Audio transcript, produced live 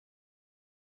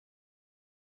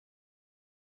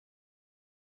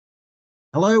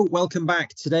Hello, welcome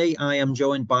back. Today I am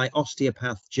joined by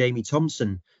Osteopath Jamie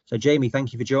Thompson. So Jamie,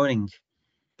 thank you for joining.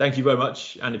 Thank you very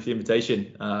much, Andy, for the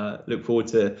invitation. Look forward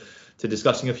to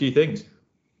discussing a few things.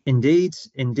 Indeed,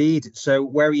 indeed. So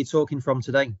where are you talking from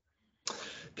today?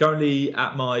 Currently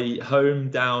at my home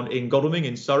down in Godalming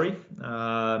in Surrey,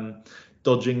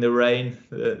 dodging the rain,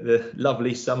 the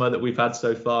lovely summer that we've had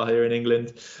so far here in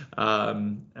England.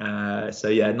 So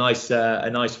yeah, a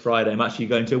nice Friday. I'm actually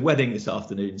going to a wedding this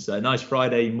afternoon, so a nice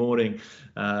Friday morning,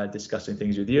 discussing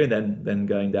things with you, and then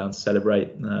going down to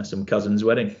celebrate some cousin's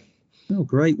wedding. Oh,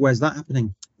 great. Where's that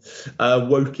happening?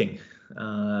 Woking,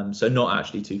 so not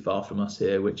actually too far from us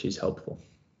here, which is helpful.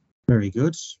 Very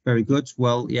good, very good.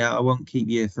 Well, yeah, I won't keep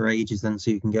you for ages then, so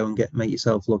you can go and make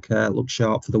yourself look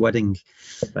sharp for the wedding.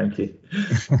 Thank you.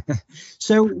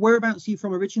 So whereabouts are you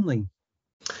from originally?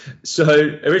 So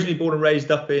originally born and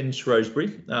raised up in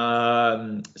Shrewsbury.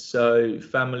 So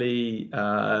family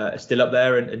still up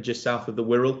there and just south of the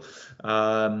Wirral.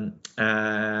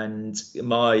 And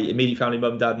my immediate family,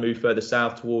 mum and dad, moved further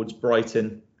south towards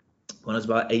Brighton when I was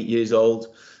about 8 years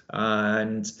old.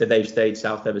 And they've stayed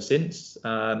south ever since.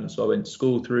 So I went to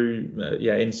school through,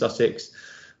 in Sussex,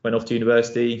 went off to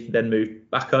university, then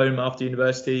moved back home after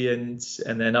university, and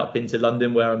then up into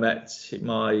London where I met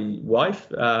my wife,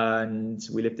 and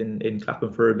we lived in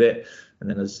Clapham for a bit, and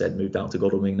then, as I said, moved down to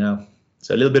Godalming now.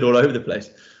 So a little bit all over the place.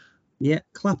 Yeah,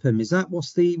 Clapham. Is that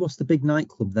what's the big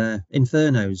nightclub there?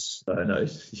 Inferno's.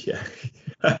 Inferno's, yeah.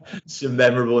 Some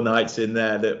memorable nights in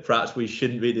there that perhaps we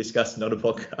shouldn't be discussing on a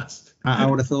podcast. I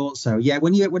would have thought so. Yeah,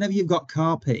 whenever you've got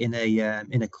carpet in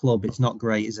a club, it's not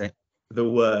great, is it? The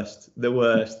worst,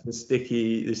 the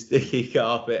sticky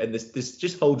carpet, and this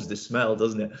just holds the smell,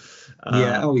 doesn't it?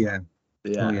 Yeah. Oh yeah.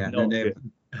 Yeah. Oh yeah. Not No. good.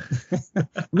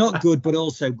 Not good, but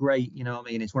also great. You know what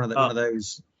I mean? It's one of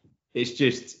those. It's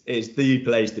the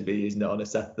place to be, isn't it, on a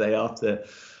Saturday after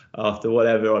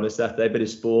whatever, on a Saturday, bit of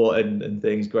sport and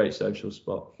things, great social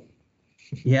spot.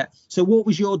 Yeah. So what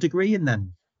was your degree in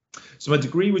then? So my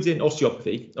degree was in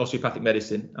osteopathy, osteopathic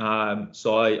medicine.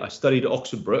 So I studied at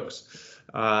Oxford Brookes.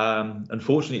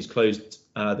 Unfortunately, it's closed.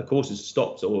 The course has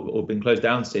stopped or been closed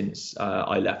down since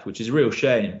I left, which is a real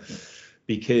shame,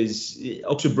 because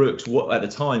Oxford Brookes, what at the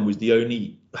time was the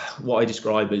only, what I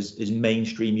describe as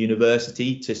mainstream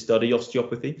university to study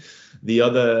osteopathy. The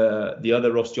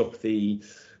other osteopathy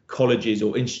colleges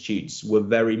or institutes were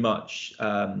very much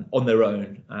on their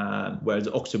own, whereas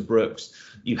at Oxford Brookes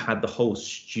you had the whole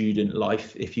student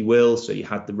life, if you will. So you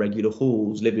had the regular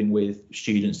halls, living with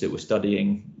students that were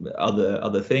studying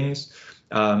other things,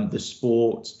 the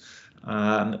sport,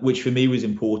 which for me was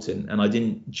important, and I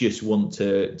didn't just want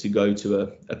to go to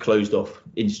a closed off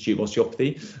institute of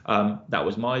osteopathy. That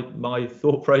was my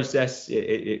thought process.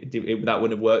 That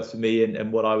wouldn't have worked for me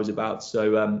and what I was about.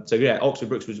 So yeah, Oxford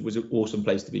Brookes was an awesome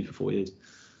place to be for 4 years.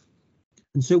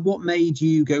 And so what made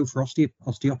you go for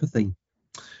osteopathy?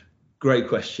 Great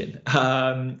question.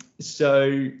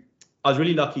 So I was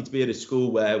really lucky to be at a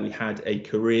school where we had a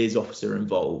careers officer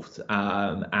involved,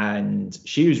 and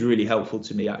she was really helpful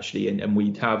to me, actually. And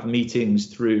we'd have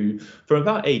meetings from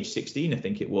about age 16, I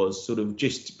think it was, sort of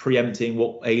just preempting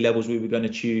what A levels we were going to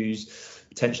choose,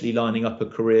 potentially lining up a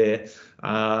career.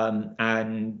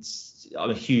 And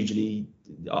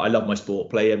I love my sport,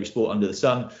 play every sport under the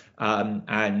sun,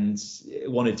 and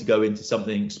wanted to go into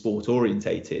something sport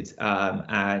orientated,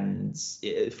 and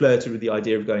flirted with the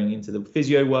idea of going into the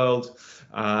physio world.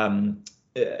 And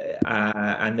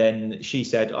then she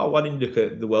said, "Oh, why don't you look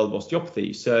at the world of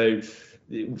osteopathy?" So,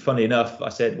 funny enough, I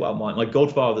said, "Well, my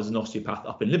godfather's an osteopath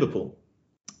up in Liverpool."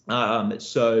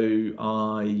 So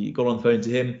I got on the phone to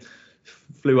him,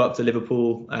 flew up to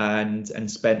Liverpool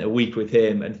and spent a week with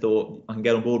him, and thought, I can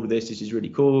get on board with this. This is really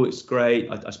cool. It's great.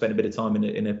 I spent a bit of time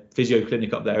in a physio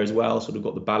clinic up there as well, sort of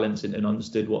got the balance and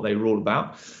understood what they were all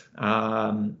about.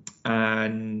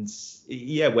 And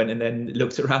yeah, went and then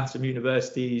looked around some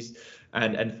universities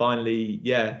and finally,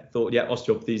 thought,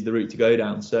 osteopathy is the route to go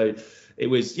down. So it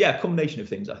was, a combination of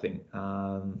things, I think.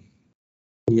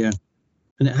 Yeah.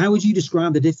 And how would you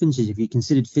describe the differences if you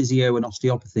considered physio and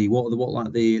osteopathy? What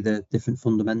the different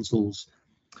fundamentals?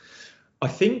 I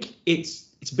think it's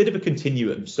a bit of a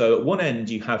continuum. So at one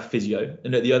end you have physio,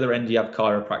 and at the other end you have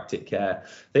chiropractic care.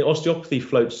 The osteopathy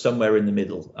floats somewhere in the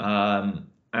middle.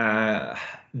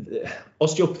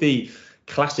 Osteopathy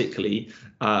classically,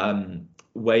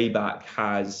 way back,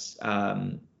 has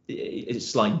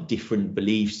slightly different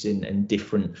beliefs and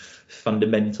different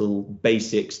fundamental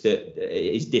basics that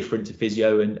is different to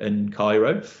physio and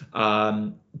chiro.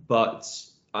 But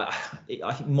I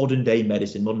think modern day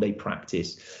medicine, modern day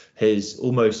practice has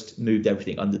almost moved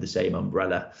everything under the same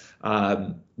umbrella.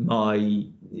 We'll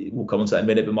come on to that in a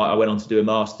minute, but I went on to do a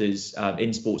master's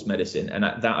in sports medicine, and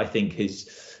that I think has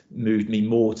moved me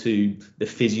more to the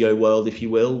physio world, if you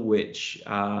will, which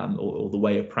or the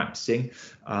way of practicing.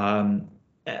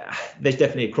 There's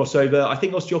definitely a crossover. I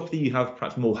think osteopathy, you have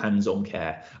perhaps more hands-on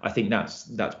care. I think that's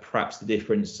perhaps the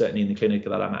difference, certainly in the clinic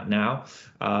that I'm at now.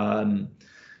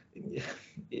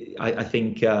 I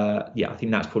think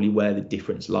that's probably where the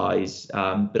difference lies.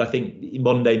 But I think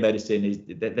modern day medicine is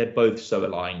they're both so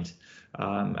aligned,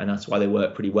 and that's why they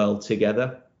work pretty well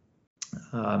together.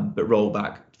 But roll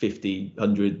back 50,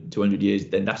 100, 200 years,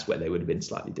 then that's where they would have been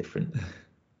slightly different.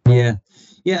 Yeah.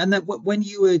 And then when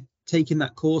you were taking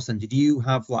that course, then did you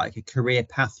have like a career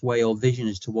pathway or vision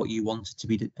as to what you wanted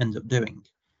to end up doing?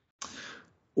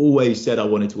 Always said I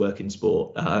wanted to work in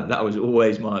sport. That was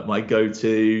always my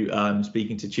go-to.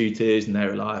 Speaking to tutors, and they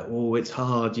were like, "Oh, it's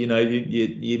hard. You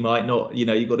might not.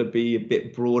 You've got to be a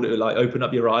bit broader, like open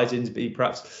up your horizons, be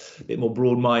perhaps a bit more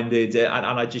broad-minded." And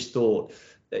I just thought,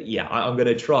 I'm going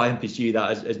to try and pursue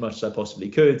that as much as I possibly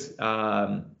could.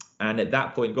 And at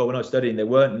that point, when I was studying, there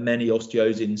weren't many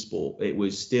osteos in sport. It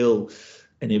was still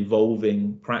an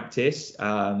evolving practice,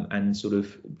 and sort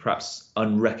of perhaps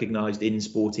unrecognized in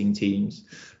sporting teams.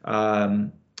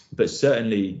 But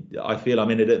certainly I feel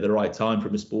I'm in it at the right time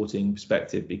from a sporting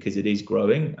perspective, because it is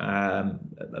growing. A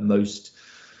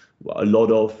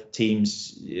lot of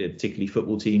teams, particularly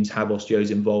football teams, have osteos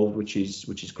involved, which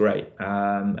is great.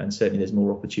 And certainly there's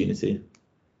more opportunity.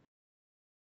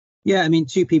 Yeah, I mean,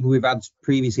 two people we've had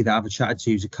previously that I've chatted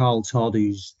to is Carl Todd,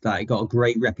 who's got a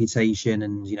great reputation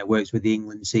and, works with the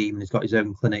England team and has got his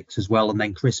own clinics as well. And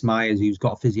then Chris Myers, who's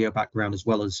got a physio background as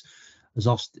well as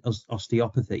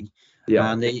osteopathy.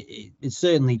 Yeah. And it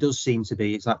certainly does seem to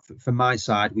be, it's like from my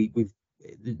side,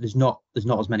 there's not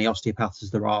as many osteopaths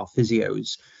as there are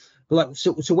physios. But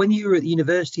so when you were at the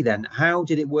university then, how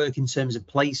did it work in terms of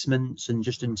placements and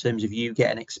just in terms of you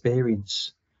getting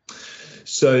experience?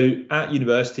 So at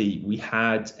university, we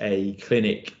had a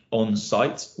clinic on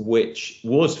site, which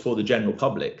was for the general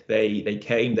public. They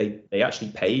came, they actually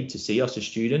paid to see us as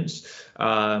students,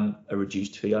 a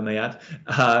reduced fee, I may add.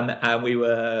 And we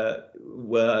were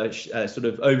sort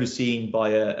of overseen by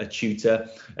a tutor,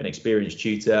 an experienced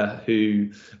tutor,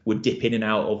 who would dip in and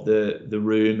out of the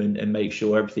room and make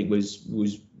sure everything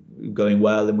was going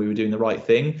well and we were doing the right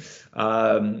thing.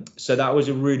 So that was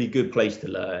a really good place to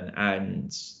learn,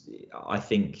 and I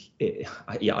think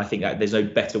that there's no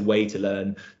better way to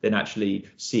learn than actually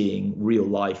seeing real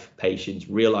life patients,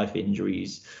 real life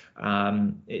injuries.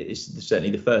 It's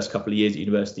certainly the first couple of years at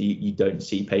university, you don't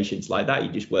see patients like that.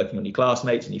 You're just working on your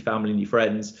classmates and your family and your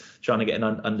friends, trying to get an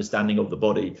understanding of the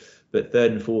body. But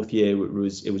third and fourth year, it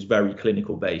was very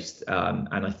clinical based, and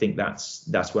I think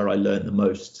that's where I learned the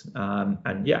most.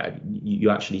 And you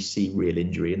actually see real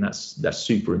injury, and that's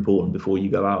super important before you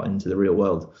go out into the real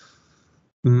world.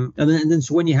 And then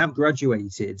so when you have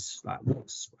graduated,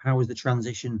 how was the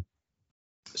transition?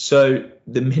 So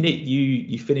the minute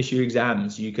you finish your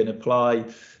exams, you can apply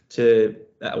to,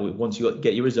 once you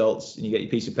get your results and you get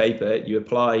your piece of paper, you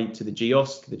apply to the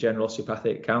GOSC, the General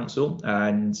Osteopathic Council,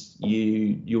 and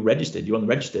you're registered. You're on the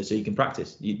register, so you can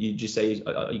practice. You just say, you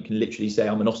can literally say,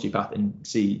 I'm an osteopath, and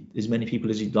see as many people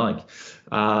as you'd like.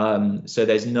 So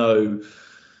there's no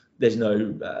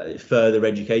further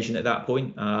education at that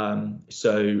point.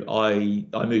 So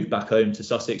I moved back home to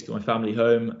Sussex, to my family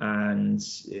home, and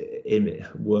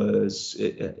was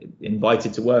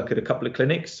invited to work at a couple of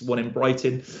clinics, one in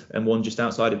Brighton and one just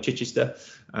outside of Chichester.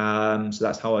 So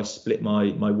that's how I split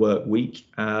my work week.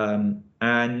 And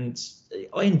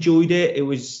I enjoyed it. It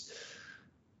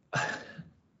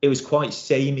was quite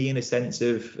samey in a sense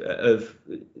of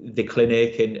the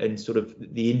clinic and sort of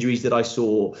the injuries that I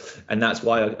saw. And that's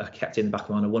why I kept in the back of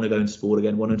my mind, I want to go into sport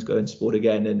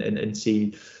again, and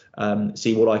see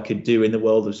what I could do in the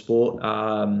world of sport.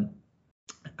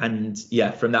 And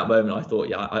from that moment, I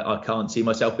thought, I can't see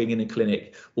myself being in a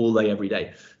clinic all day, every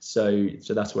day. So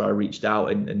that's where I reached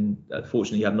out and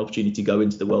fortunately had an opportunity to go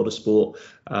into the world of sport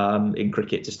in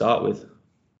cricket to start with.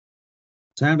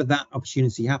 So how did that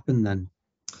opportunity happen then?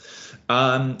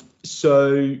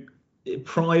 So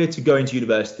prior to going to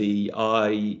university,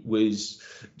 I was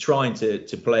trying to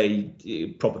play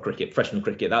proper cricket, professional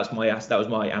cricket. That was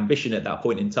my ambition at that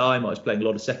point in time. I was playing a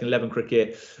lot of second 11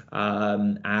 cricket,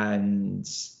 and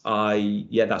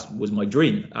that was my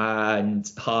dream.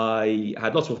 And I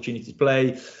had lots of opportunities to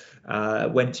play.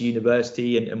 went to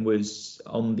university and was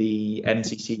on the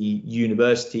MCC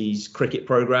University's cricket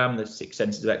programme, the 6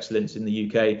 Centres of Excellence in the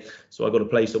UK. So I got a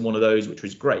place on one of those, which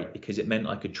was great because it meant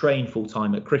I could train full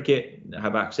time at cricket,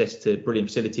 have access to brilliant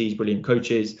facilities, brilliant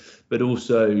coaches, but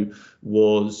also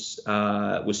was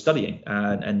studying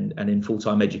and in full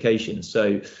time education.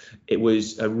 So it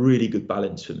was a really good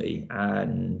balance for me.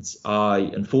 And I,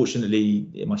 unfortunately,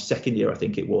 in my second year, I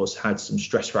think it was, had some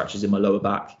stress fractures in my lower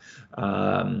back,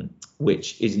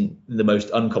 which isn't the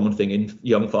most uncommon thing in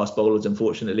young fast bowlers,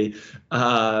 unfortunately.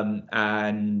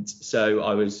 And so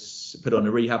I was put on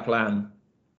a rehab plan,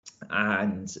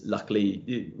 and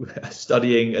luckily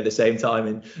studying at the same time,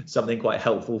 and something quite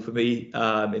helpful for me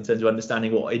in terms of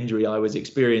understanding what injury I was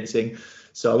experiencing.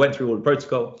 So I went through all the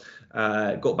protocol,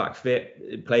 got back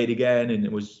fit, played again, and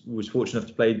was fortunate enough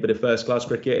to play a bit of first class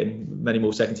cricket and many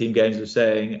more second team games, I was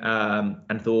saying,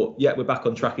 and thought, yeah, we're back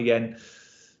on track again.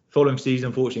 Following season,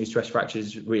 unfortunately, stress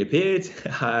fractures reappeared.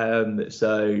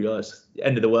 So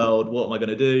end of the world, what am I going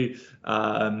to do?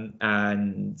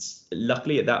 And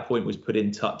luckily at that point was put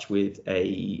in touch with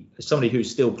somebody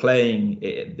who's still playing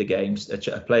the games,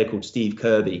 a player called Steve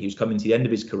Kirby, who's coming to the end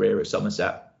of his career at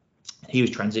Somerset. He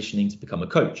was transitioning to become a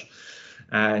coach,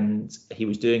 and he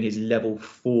was doing his level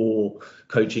 4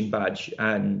 coaching badge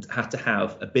and had to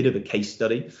have a bit of a case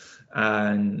study.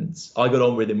 And I got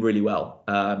on with him really well.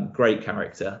 Great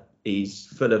character. He's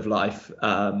full of life,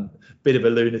 bit of a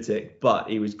lunatic, but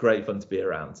he was great fun to be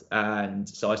around. And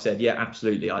so I said, yeah,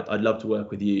 absolutely, I'd love to work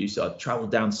with you. So I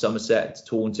travelled down to Somerset to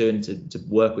Taunton to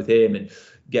work with him and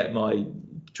try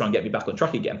and get me back on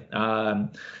track again.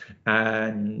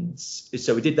 And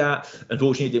so we did that.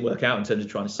 Unfortunately, it didn't work out in terms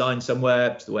of trying to sign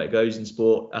somewhere. It's the way it goes in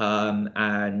sport.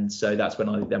 And so that's when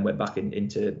I then went back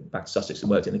to Sussex and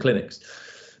worked in the clinics.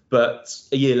 But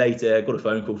a year later, I got a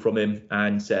phone call from him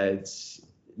and said,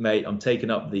 mate, I'm taking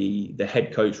up the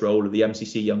head coach role of the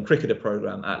MCC Young Cricketer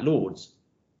programme at Lords.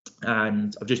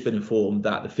 And I've just been informed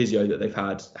that the physio that they've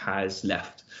had has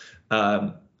left.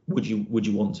 Would you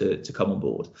want to come on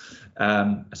board?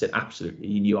 I said, absolutely.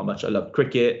 He knew how much I loved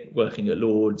cricket, working at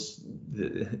Lords,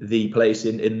 the place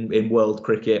in world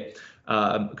cricket.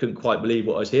 Couldn't quite believe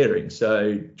what I was hearing.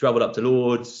 So travelled up to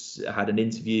Lords, had an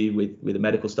interview with the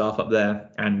medical staff up there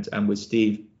and with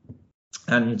Steve,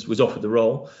 and was offered the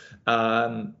role.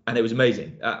 And it was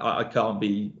amazing. I can't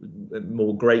be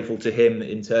more grateful to him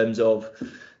in terms of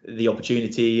the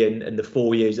opportunity and the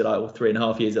 4 years or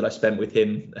 3.5 years that I spent with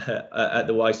him at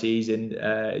the YCs, and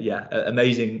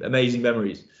amazing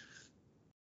memories.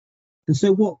 And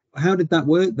so how did that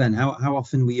work then? How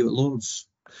often were you at Lords?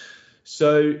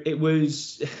 So it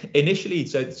was initially,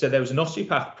 so there was an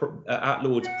osteopath at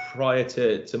Lords prior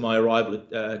to my arrival,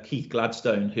 Keith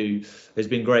Gladstone, who has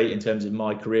been great in terms of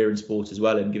my career in sport as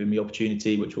well and giving me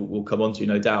opportunity, which we'll come on to,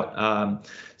 no doubt.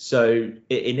 So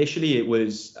initially it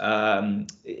was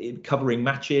covering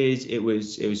matches. It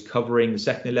was covering the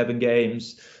second 11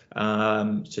 games.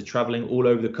 So travelling all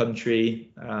over the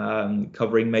country,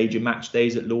 covering major match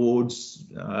days at Lords,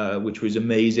 which was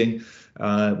amazing.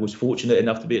 Was fortunate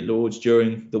enough to be at Lords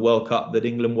during the World Cup that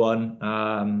England won,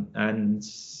 and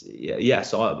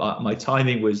so my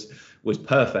timing was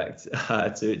perfect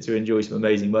to enjoy some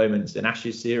amazing moments. An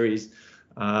Ashes series,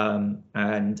 so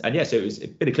it was a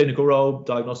bit of clinical role,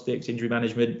 diagnostics, injury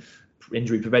management,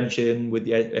 injury prevention with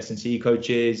the S&C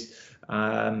coaches,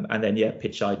 and then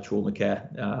pitch side trauma care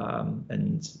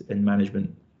and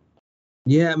management.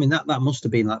 Yeah, I mean, that must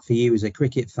have been like for you as a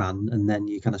cricket fan, and then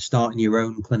you kind of starting your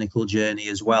own clinical journey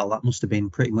as well. That must have been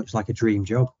pretty much like a dream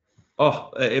job. Oh,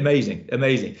 amazing.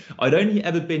 I'd only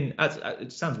ever been,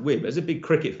 it sounds weird, but as a big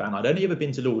cricket fan, I'd only ever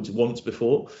been to Lords once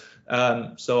before.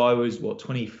 So I was,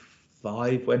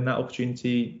 25 when that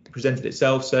opportunity presented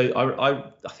itself. So I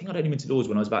think I'd only been to Lords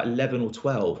when I was about 11 or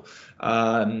 12.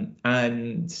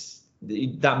 And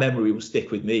that memory will stick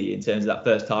with me in terms of that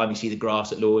first time you see the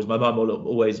grass at Lords. My mum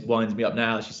always winds me up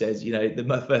now. She says,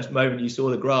 the first moment you saw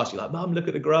the grass, you're like, Mum, look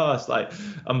at the grass, like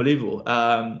unbelievable.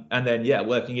 And then,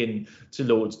 working in to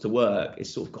Lords to work, it's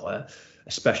sort of got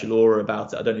a special aura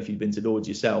about it. I don't know if you've been to Lords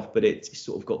yourself, but it's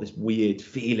sort of got this weird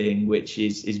feeling, which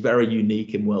is very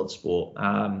unique in world sport.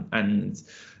 The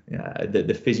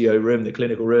physio room, the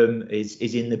clinical room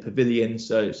is in the pavilion.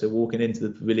 So walking into the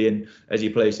pavilion as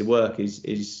your place of work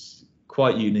is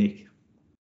quite unique.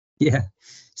 Yeah.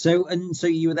 So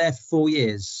you were there for 4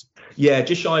 years? Yeah,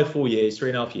 just shy of 4 years,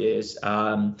 3.5 years.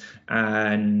 And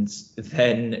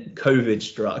then COVID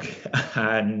struck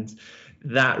and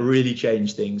that really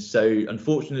changed things. So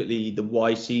unfortunately, the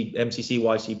MCC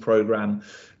YC program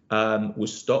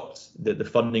was stopped, that the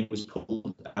funding was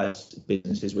pulled as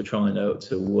businesses were trying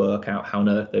to work out how on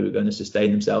earth they were going to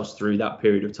sustain themselves through that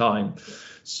period of time.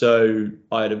 So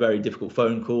I had a very difficult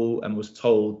phone call and was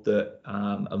told that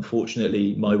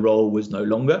unfortunately my role was no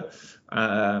longer.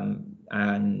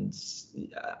 And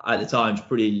at the time, it's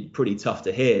pretty tough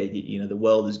to hear. The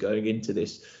world is going into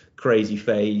this crazy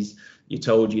phase. You're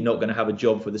told you're not going to have a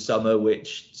job for the summer,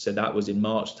 so that was in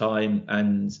March time.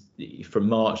 And from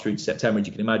March through to September, as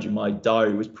you can imagine, my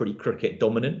diary was pretty cricket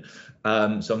dominant.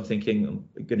 So I'm thinking,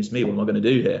 goodness me, what am I going to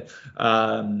do here?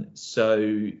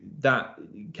 So that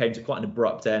came to quite an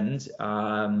abrupt end.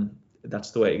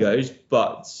 That's the way it goes.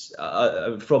 But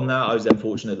from that, I was then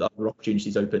fortunate that other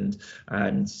opportunities opened.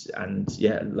 And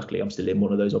yeah, luckily I'm still in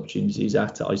one of those opportunities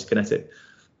at Isokinetic.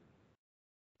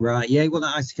 Right. Yeah. Well,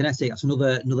 Isokinetic, that's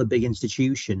another big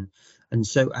institution. And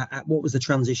so what was the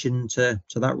transition to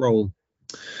that role?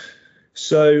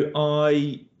 So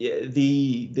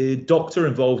the doctor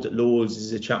involved at Lords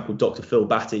is a chap called Dr. Phil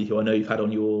Batty, who I know you've had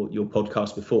on your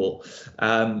podcast before.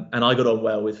 And I got on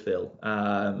well with Phil.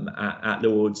 At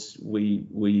Lords,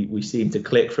 we seemed to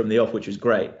click from the off, which was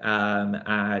great. So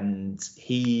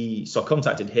I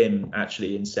contacted him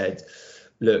actually and said,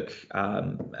 look,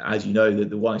 as you know,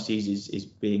 that the YCs is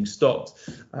being stopped.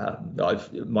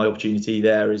 My opportunity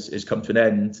there has come to an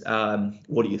end.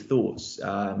 What are your thoughts?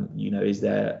 Is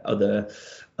there other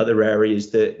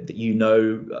areas that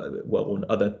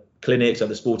other clinics,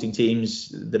 other sporting teams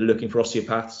that are looking for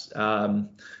osteopaths?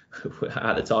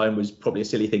 At the time was probably a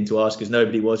silly thing to ask because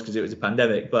nobody was, because it was a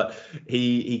pandemic. But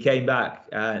he came back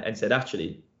and said,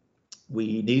 actually,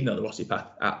 we need another osteopath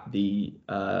at the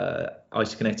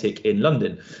Isokinetic in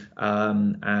London,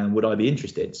 and would I be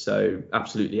interested? So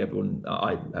absolutely, everyone.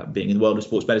 Being in the world of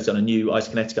sports medicine, I knew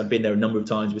Isokinetic. I'd been there a number of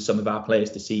times with some of our players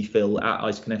to see Phil at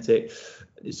Isokinetic,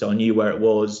 so I knew where it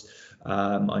was.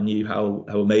 I knew how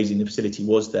amazing the facility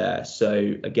was there.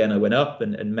 So again, I went up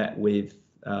and met with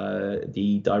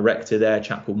the director there, a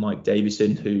chap called Mike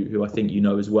Davison, who I think you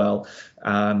know as well.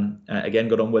 Again,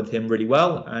 got on with him really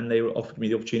well, and they offered me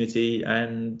the opportunity.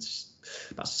 And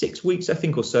about 6 weeks, I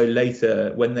think, or so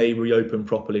later, when they reopened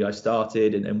properly, I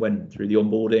started and went through the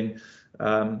onboarding,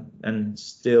 and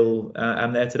still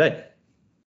am there today.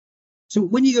 So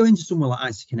when you go into somewhere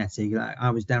like Isokinetic,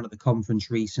 I was down at the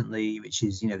conference recently, which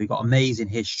is, they've got amazing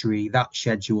history. That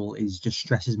schedule just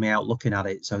stresses me out looking at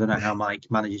it. So I don't know how Mike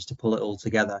manages to pull it all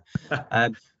together.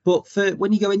 But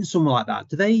when you go into somewhere like that,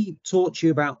 do they talk to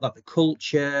you about like the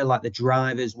culture, like the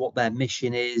drivers, what their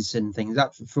mission is and things?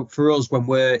 That for us, when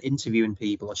we're interviewing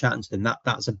people or chatting to them,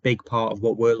 that's a big part of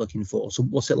what we're looking for. So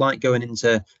what's it like going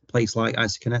into a place like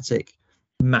Isokinetic?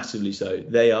 Massively so.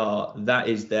 That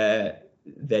is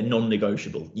they're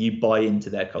non-negotiable. You buy into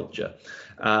their culture,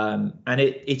 and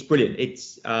it's brilliant.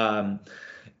 It's an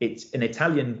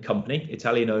Italian-owned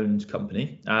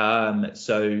company.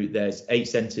 So there's 8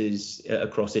 centres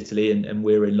across Italy, and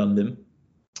we're in London.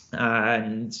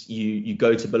 And you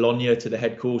go to Bologna to the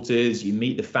headquarters. You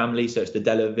meet the family. So it's the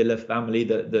Della Villa family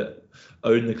that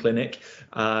own the clinic,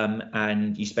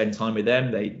 and you spend time with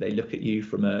them. They look at you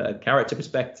from a character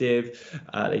perspective.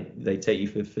 They take you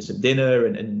for some dinner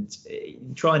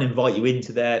and try and invite you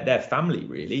into their family,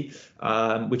 really,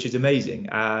 which is amazing.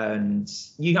 And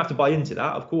you have to buy into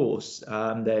that, of course.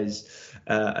 There's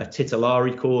a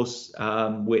titolari course,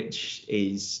 which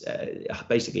is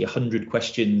basically 100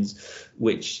 questions,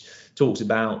 which talks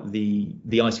about the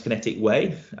Isokinetic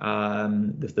way,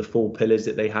 the 4 pillars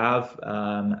that they have,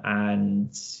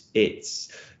 and it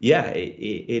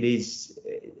is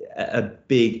a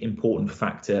big important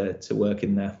factor to work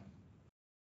in there.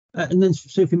 And then,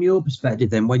 so from your perspective,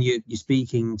 then when you're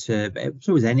speaking to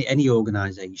any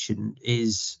organisation,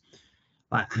 is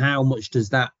like how much does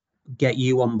that get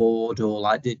you on board, or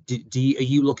like are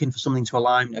you looking for something to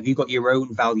align? Have you got your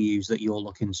own values that you're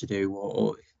looking to do,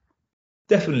 or?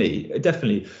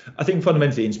 Definitely. I think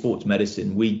fundamentally in sports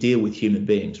medicine, we deal with human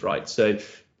beings, right? So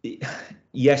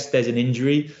yes, there's an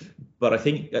injury, but I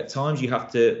think at times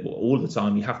all the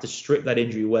time, you have to strip that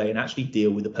injury away and actually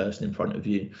deal with the person in front of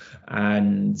you.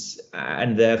 And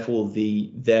therefore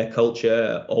their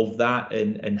culture of that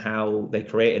and how they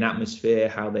create an atmosphere,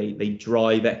 how they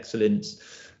drive excellence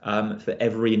for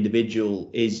every individual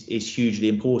is hugely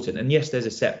important. And yes, there's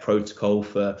a set protocol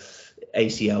for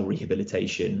ACL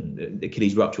rehabilitation, the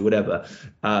Achilles rupture, whatever,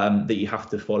 that you have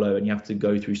to follow, and you have to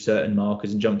go through certain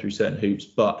markers and jump through certain hoops.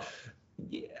 But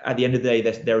at the end of the day,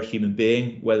 they're a human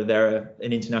being, whether they're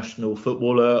an international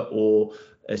footballer or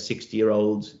a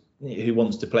 60-year-old who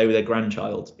wants to play with their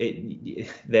grandchild.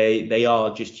 They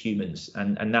are just humans,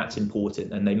 and that's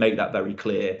important, and they make that very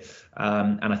clear.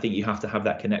 And I think you have to have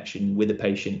that connection with the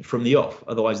patient from the off,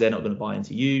 otherwise they're not going to buy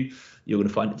into you. You're going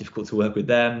to find it difficult to work with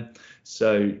them.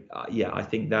 So yeah, I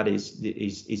think that is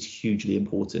hugely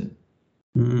important.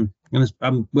 I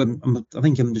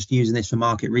think I'm just using this for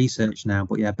market research now,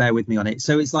 but yeah, bear with me on it.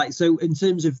 So it's like, so in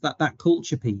terms of that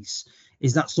culture piece,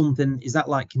 is that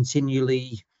like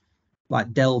continually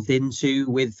like delved into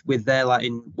with their, like,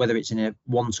 in whether it's in a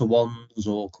one-to-ones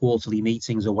or quarterly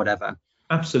meetings or whatever?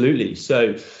 Absolutely.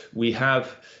 So we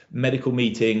have medical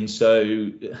meetings.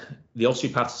 So the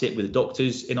osteopaths sit with the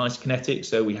doctors in Isokinetic.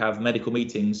 So we have medical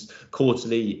meetings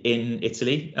quarterly in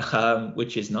Italy,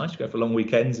 which is nice. We go for long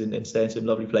weekends and stay in some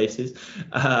lovely places.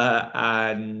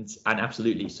 And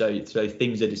absolutely. So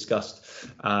things are discussed.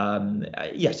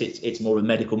 Yes, it's more of a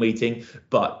medical meeting,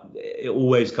 but it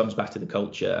always comes back to the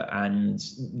culture and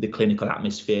the clinical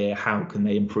atmosphere. How can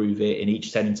they improve it in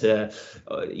each centre?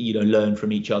 Learn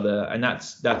from each other, and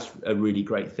that's a really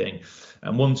great thing.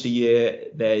 And once a year,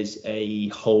 there's a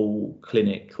whole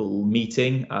clinical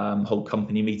meeting, whole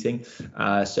company meeting.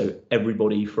 So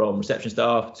everybody from reception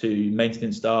staff to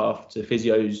maintenance staff to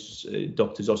physios,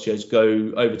 doctors, osteos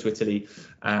go over to Italy,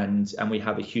 and we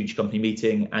have a huge company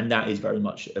meeting. And that is very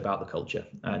much about the culture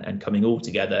and coming all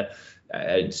together,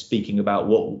 speaking about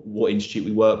what institute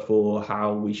we work for,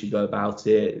 how we should go about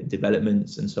it,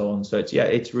 developments and so on. So it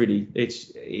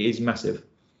is massive.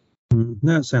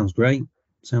 No, it sounds great.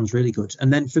 Sounds really good.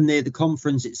 And then from the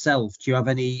conference itself, do you have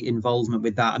any involvement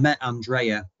with that? I met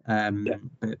Andrea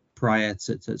prior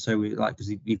to so we, like,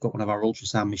 because you've got one of our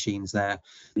ultrasound machines there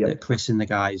that Chris and the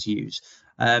guys use.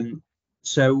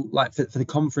 So like for the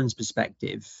conference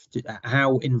perspective,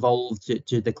 how involved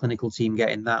did the clinical team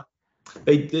get in that?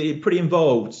 They're pretty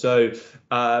involved. So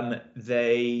most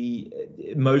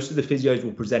of the physios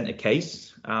will present a case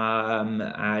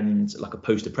and like a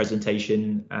poster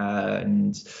presentation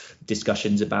and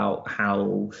discussions about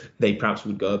how they perhaps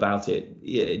would go about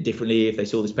it differently if they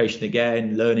saw this patient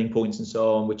again, learning points and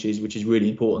so on, which is really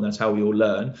important. That's how we all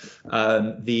learn.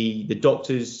 The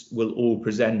doctors will all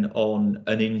present on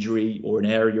an injury or an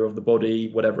area of the body,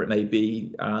 whatever it may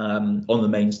be, on the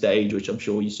main stage, which I'm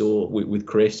sure you saw with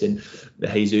Chris and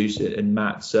Jesus and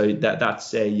Matt. So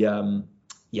that's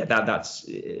that's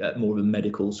more of a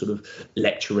medical sort of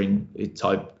lecturing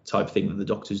type thing that the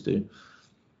doctors do.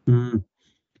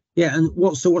 Yeah, and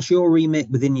what's your remit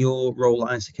within your role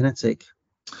at Isokinetic?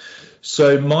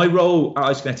 So my role at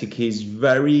Isokinetic is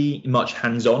very much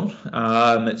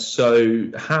hands-on.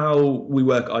 So how we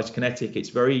work at Isokinetic,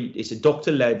 it's a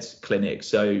doctor-led clinic.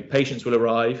 So patients will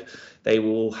arrive. They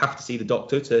will have to see the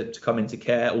doctor to come into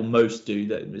care, or most do.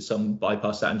 That some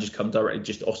bypass that and just come directly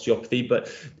just osteopathy. But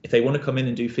if they want to come in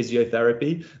and do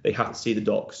physiotherapy, they have to see the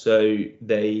doc. So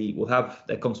they will have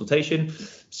their consultation,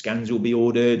 scans will be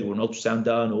ordered, or an ultrasound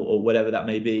done, or whatever that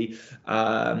may be,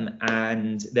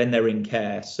 and then they're in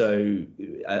care. So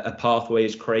a pathway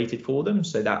is created for them.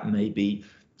 So that may be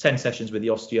 10 sessions with the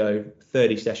osteo,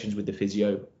 30 sessions with the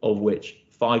physio, of which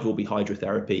 5 will be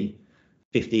hydrotherapy,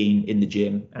 15 in the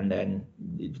gym, and then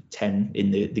 10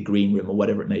 in the green room, or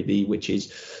whatever it may be, which is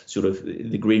sort of,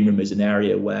 the green room is an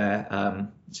area where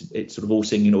it's sort of all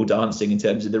singing, all dancing in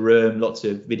terms of the room, lots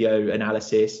of video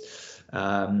analysis,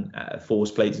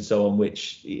 force plates and so on,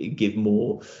 which give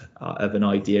more of an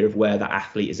idea of where that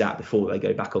athlete is at before they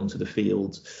go back onto the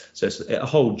field. So it's a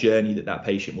whole journey that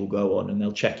patient will go on, and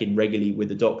they'll check in regularly with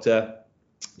the doctor,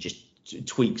 just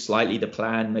tweak slightly the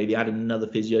plan, maybe add another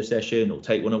physio session or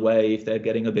take one away if they're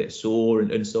getting a bit sore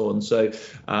and so on. So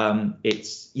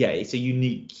it's a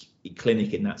unique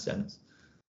clinic in that sense.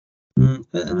 And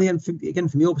then again,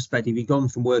 from your perspective, you've gone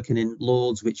from working in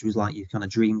Lords, which was like your kind of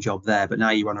dream job there, but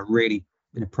now you're on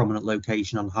in a prominent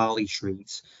location on Harley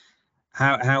Street.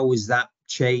 How was that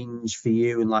change for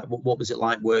you, and like what was it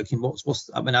like working?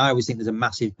 I mean, I always think there's a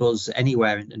massive buzz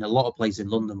anywhere in a lot of places in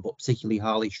London, but particularly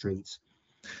Harley Street.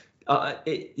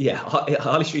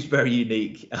 Harley Street's very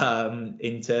unique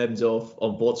in terms of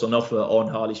what's on offer on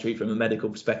Harley Street from a medical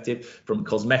perspective, from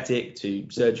cosmetic to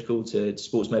surgical to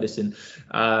sports medicine.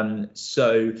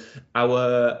 So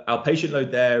our patient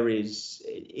load there is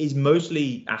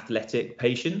mostly athletic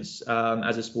patients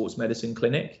as a sports medicine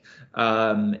clinic.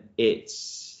 We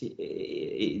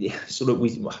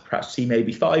perhaps see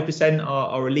maybe 5%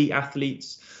 are elite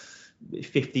athletes.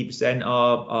 50%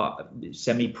 are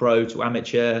semi-pro to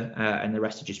amateur, and the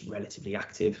rest are just relatively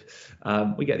active.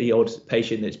 We get the odd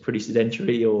patient that's pretty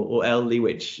sedentary or elderly,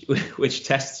 which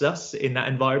tests us in that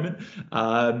environment.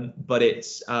 But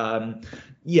it's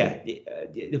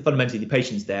fundamentally the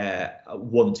patients there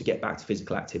want to get back to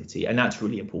physical activity, and that's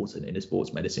really important in a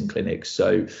sports medicine clinic.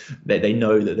 So they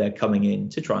know that they're coming in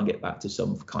to try and get back to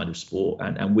some kind of sport,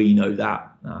 and we know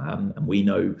that, and we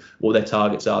know what their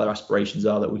targets are, their aspirations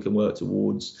are that we can work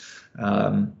towards.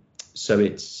 So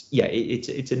it's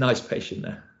a nice patient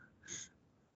there.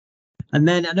 And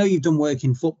then I know you've done work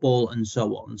in football and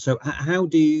so on. So how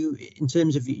do you, in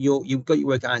terms of you've got your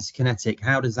work at Isokinetic,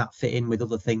 how does that fit in with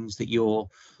other things that you're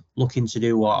looking to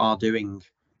do or are doing?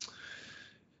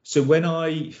 So when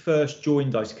I first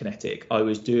joined Isokinetic, I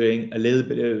was doing a little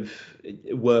bit of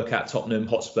work at Tottenham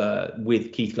Hotspur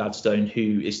with Keith Gladstone,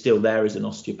 who is still there as an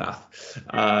osteopath.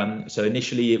 So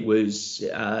initially it was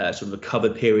sort of a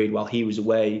cover period while he was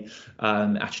away,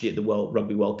 actually at the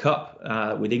Rugby World Cup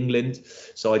with England.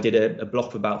 So I did a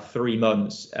block for about 3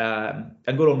 months and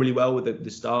got on really well with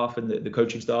the staff and the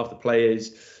coaching staff, the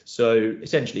players. So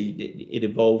essentially it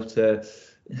evolved to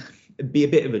be a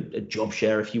bit of a job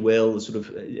share, if you will, sort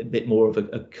of a bit more of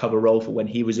a cover role for when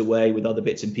he was away with other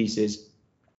bits and pieces.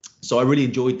 So I really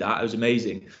enjoyed that. It was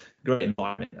amazing, great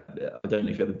environment. I don't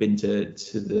know if you've ever been to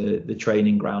the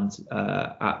training ground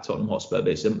at Tottenham Hotspur, but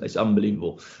it's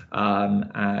unbelievable.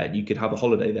 You could have a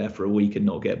holiday there for a week and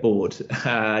not get bored.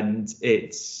 And so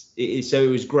it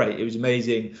was great. It was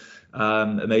amazing,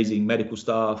 amazing medical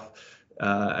staff.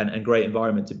 And great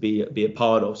environment to be a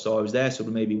part of. So I was there sort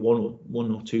of maybe one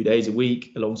or 2 days a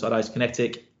week alongside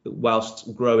Isokinetic,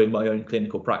 whilst growing my own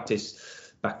clinical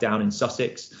practice back down in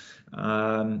Sussex.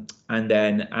 And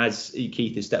then as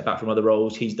Keith has stepped back from other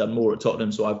roles, he's done more at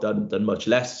Tottenham, so I've done much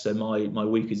less. So my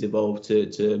week has evolved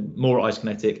to more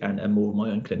Isokinetic and more of my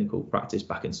own clinical practice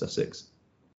back in Sussex.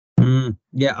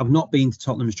 Yeah, I've not been to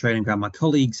Tottenham's training ground. My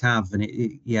colleagues have, and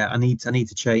I need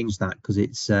to change that, because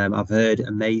it's I've heard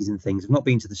amazing things. I've not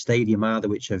been to the stadium either,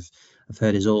 which I've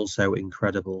heard is also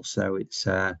incredible. So it's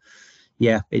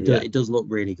it does look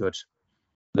really good.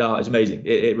 No, it's amazing.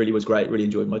 It really was great. Really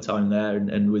enjoyed my time there,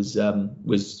 and was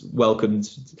welcomed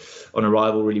on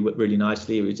arrival really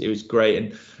nicely. It was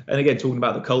great. And again, talking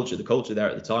about the culture there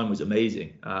at the time was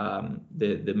amazing.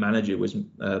 The manager was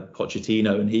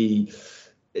Pochettino, and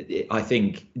I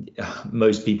think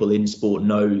most people in sport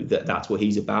know that that's what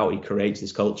he's about. He creates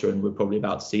this culture, and we're probably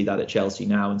about to see that at Chelsea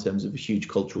now in terms of a huge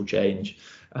cultural change.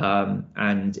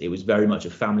 And it was very much a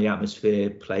family atmosphere.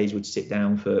 Players would sit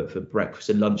down for breakfast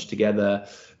and lunch together.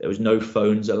 There was no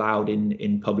phones allowed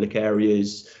in public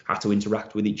areas, had to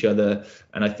interact with each other.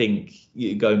 And I think,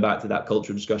 going back to that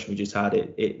cultural discussion we just had,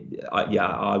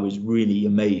 I was really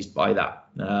amazed by that.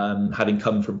 Having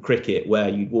come from cricket, where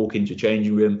you'd walk into a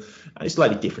changing room, and it's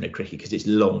slightly different at cricket because it's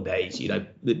long days.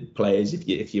 The players,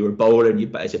 if you're a bowler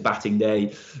and it's a batting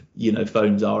day,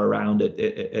 phones are around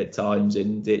at times,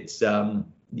 and it's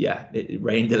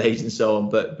rain delays and so on.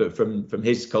 But from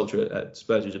his culture at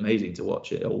Spurs, it was amazing to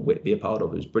watch it or be a part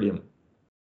of. It was brilliant.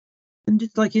 And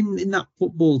just like in that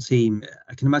football team,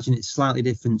 I can imagine it's slightly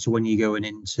different to when you're going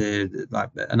into like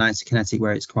an Isokinetic,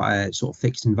 where it's quite a sort of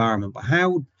fixed environment. But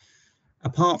how,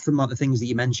 apart from like the things that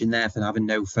you mentioned there, for having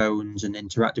no phones and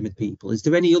interacting with people, is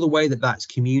there any other way that that's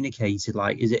communicated?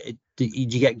 Like, do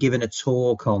you get given a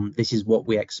talk on, this is what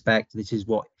we expect, this is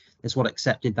what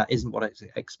accepted, that isn't what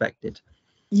expected?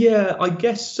 Yeah, I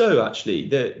guess so, actually.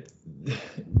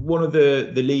 One of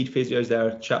the lead physios there,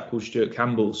 a chap called Stuart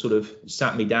Campbell, sort of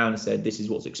sat me down and said, this is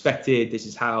what's expected, this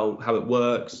is how it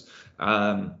works.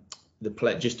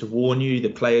 Just to warn you, the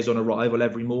players on arrival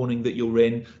every morning that you're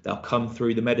in, they'll come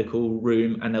through the medical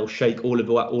room and they'll shake all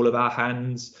of our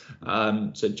hands.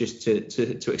 So just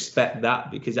to expect that,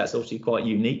 because that's obviously quite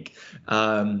unique.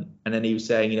 And then he was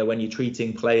saying, when you're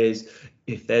treating players,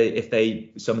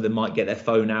 if some of them might get their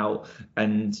phone out,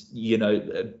 and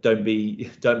don't be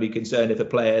concerned if a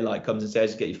player like comes and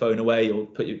says get your phone away or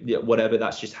put your whatever.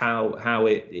 That's just how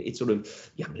it sort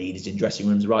of, you have leaders in dressing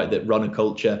rooms, right, that run a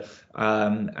culture,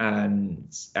 and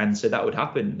so that would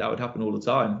happen all the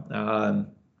time.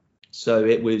 So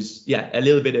it was a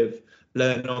little bit of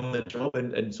learn on the job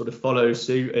and sort of follow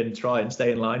suit and try and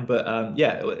stay in line, but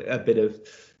a bit of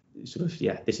sort of,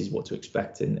 this is what to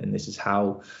expect, and this is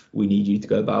how we need you to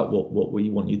go about what we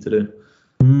want you to do.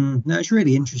 No, it's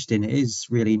really interesting. It is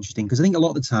really interesting, because I think a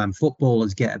lot of the time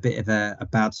footballers get a bit of a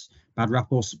bad rap,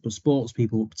 or sports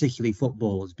people, particularly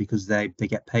footballers, because they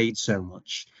get paid so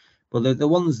much. But the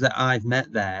ones that I've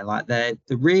met there, like they're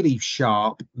really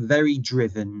sharp, very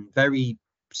driven, very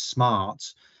smart.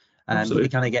 They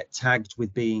kind of get tagged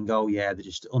with being, they're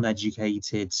just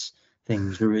uneducated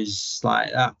things, whereas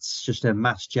like that's just a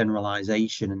mass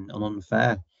generalization and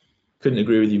unfair. Couldn't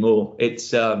agree with you more.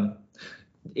 It's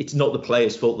it's not the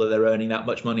players' fault that they're earning that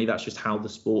much money. That's just how the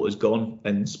sport has gone,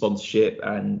 and sponsorship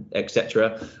and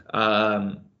etc.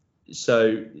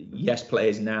 So yes,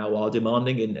 players now are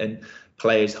demanding, and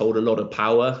players hold a lot of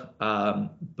power.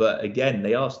 But again,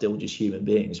 they are still just human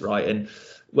beings, right? And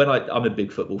when I'm a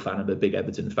big football fan, I'm a big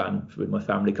Everton fan with my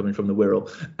family coming from the Wirral.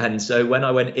 And so when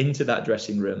I went into that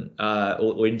dressing room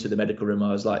or into the medical room,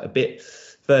 I was like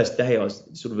first day, I was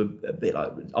sort of a bit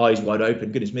like eyes wide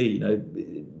open. Goodness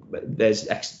me, there's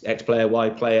X player, Y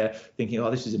player, thinking,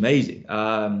 oh, this is amazing.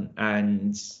 But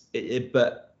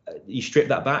you strip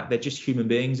that back, they're just human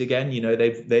beings again.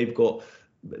 They've got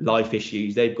life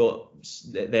issues.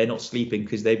 They're not sleeping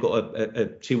because they've got a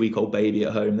 2-week-old baby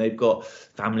at home. They've got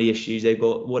family issues. They've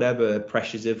got whatever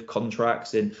pressures of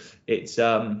contracts, and it's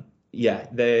you're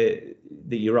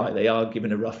right. They are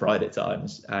given a rough ride at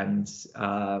times, and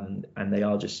they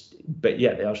are just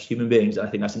human beings. I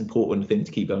think that's an important thing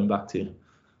to keep going back to.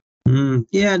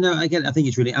 Yeah, no, again, I think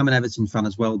it's really. I'm an Everton fan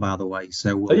as well, by the way.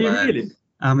 So are you really?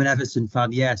 I'm an Everton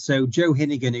fan, yeah. So Joe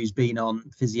Hinnigan, who's been on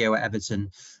physio at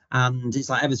Everton, and it's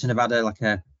like Everton have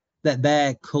had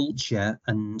their culture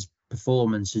and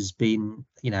performance has been,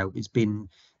 it's been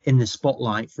in the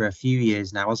spotlight for a few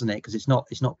years now, hasn't it? Because it's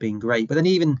not been great. But then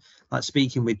even like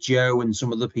speaking with Joe and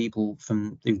some other people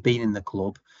who've been in the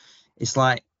club, it's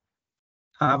like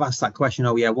I've asked that question.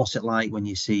 Oh yeah, what's it like when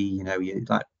you see,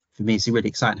 for me, it's really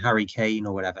exciting Harry Kane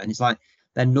or whatever, and it's like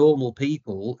they're normal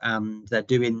people and they're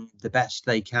doing the best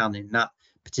they can in that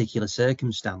particular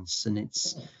circumstance. And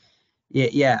it's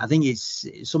I think it's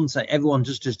something everyone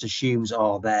just assumes,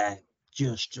 they're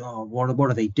just what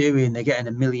are they doing? They're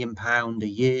getting £1 million a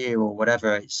year or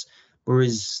whatever.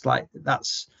 Whereas like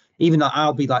that's even like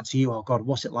I'll be like to you, oh God,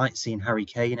 what's it like seeing Harry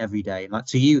Kane every day? And like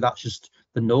to you, that's just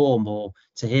the norm, or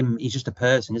to him, he's just a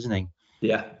person, isn't he?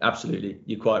 Yeah, absolutely.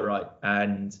 You're quite right.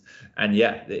 And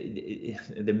yeah,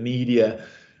 the media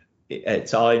at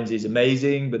times is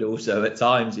amazing, but also at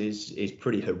times is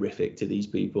pretty horrific to these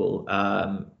people.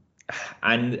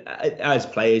 And as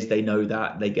players, they know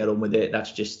that, they get on with it.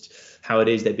 That's just how it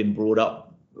is. They've been brought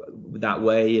up that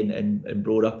way and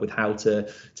brought up with how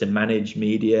to manage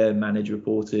media, manage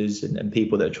reporters and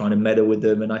people that are trying to meddle with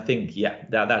them. And I think,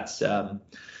 that's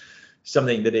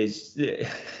something that is,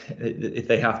 if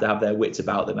they have to have their wits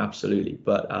about them, absolutely.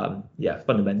 But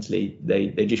fundamentally,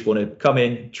 they just want to come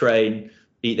in, train,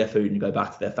 eat their food and go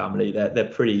back to their family.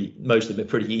 Most of them are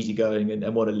pretty easygoing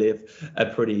and want to live a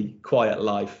pretty quiet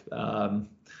life on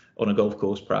a golf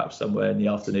course, perhaps somewhere in the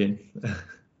afternoon.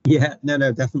 Yeah,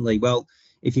 no, definitely. Well,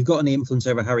 if you've got any influence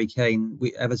over Harry Kane,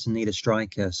 Everton need a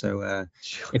striker. So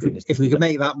if we could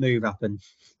make that move happen,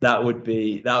 that would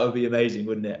be amazing,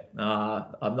 wouldn't it?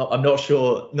 I'm not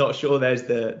sure there's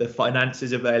the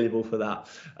finances available for that.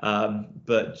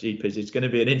 But jeepers, it's going to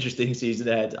be an interesting season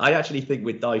ahead. I actually think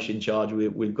with Dyche in charge,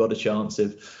 we've got a chance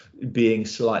of being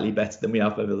slightly better than we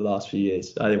have over the last few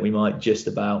years. I think we might just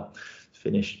about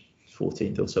finish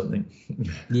 14th or something.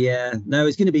 Yeah, no,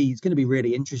 it's going to be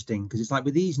really interesting because it's like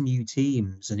with these new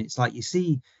teams, and it's like you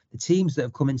see the teams that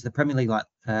have come into the Premier League, like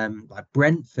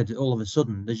Brentford, all of a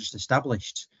sudden they're just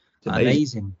established.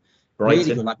 Amazing. Really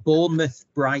good, like Bournemouth,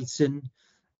 Brighton,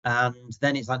 and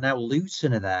then it's like now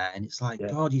Luton are there, and it's like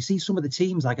God, you see some of the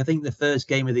teams. Like I think the first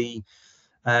game of the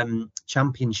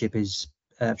Championship is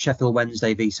Sheffield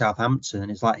Wednesday v Southampton,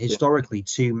 and it's like historically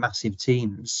two massive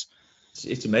teams.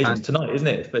 It's amazing. Tonight, isn't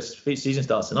it? The season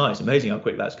starts tonight. It's amazing how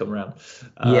quick that's come around.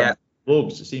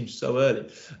 August, it seems so early.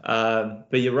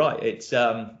 But you're right. It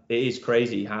is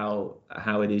crazy how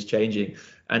it is changing.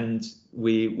 And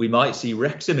we might see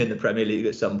Wrexham in the Premier League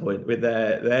at some point with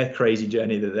their crazy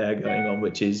journey that they're going on,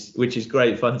 which is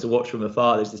great fun to watch from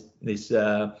afar. There's this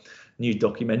new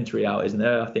documentary out, isn't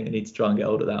there? I think I need to try and get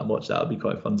hold of that and watch that. It'll be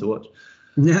quite fun to watch.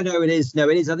 No, it is.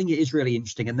 I think it is really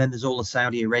interesting. And then there's all the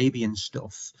Saudi Arabian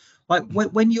stuff. Like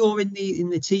when you're in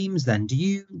the teams, then do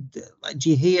you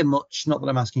hear much? Not that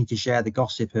I'm asking you to share the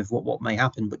gossip of what may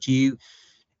happen, but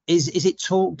is it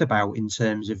talked about in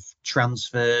terms of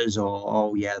transfers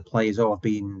or the players have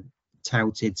been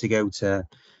touted to go to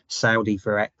Saudi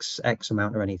for X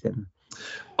amount or anything?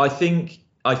 I think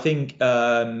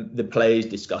the players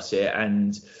discuss it,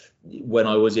 and when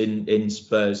I was in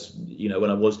Spurs, when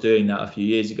I was doing that a few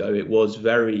years ago, it was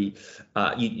very,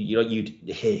 you'd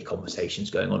hear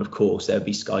conversations going on. Of course, there'd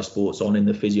be Sky Sports on in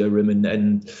the physio room,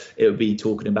 and it would be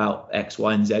talking about X,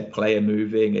 Y, and Z player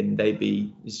moving, and they'd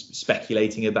be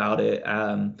speculating about it.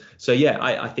 So yeah,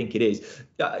 I think it is.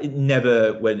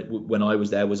 Never when I was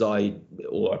there was I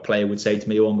or a player would say to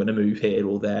me, "Oh, I'm going to move here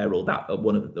or there or that." Or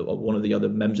one of the other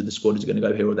members of the squad is going to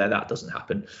go here or there. That doesn't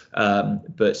happen.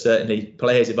 But certainly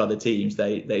players of other teams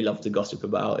they love to gossip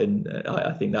about, and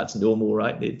I think that's normal,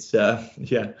 right? It's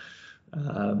yeah.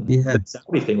 The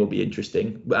Saudi thing will be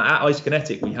interesting. But at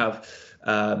Isokinetic we have.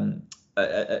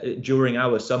 During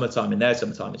our summertime, in their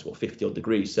summertime, it's 50 odd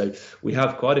degrees. So we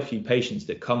have quite a few patients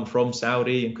that come from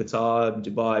Saudi and Qatar and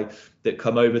Dubai that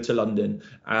come over to London,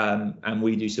 and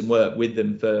we do some work with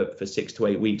them for 6 to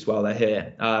 8 weeks while they're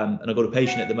here. And I've got a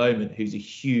patient at the moment who's a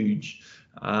huge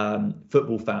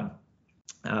football fan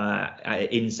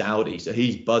in Saudi, so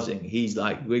he's buzzing. He's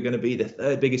like, we're going to be the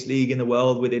third biggest league in the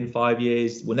world within 5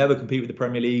 years. We'll never compete with the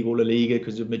Premier League or La Liga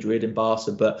because of Madrid and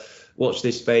Barca, but watch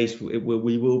this space. We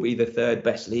will be the third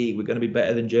best league. We're going to be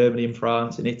better than Germany and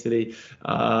France and Italy.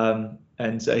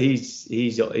 And so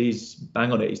he's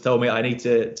bang on it. He's told me I need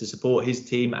to support his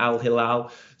team, Al Hilal.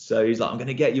 So he's like, I'm going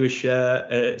to get you a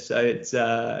shirt. So it's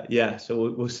so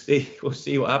we'll see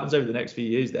what happens over the next few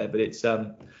years there. But it's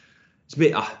a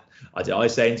bit. I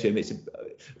was saying to him,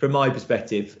 from my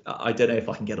perspective, I don't know if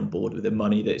I can get on board with the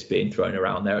money that's being thrown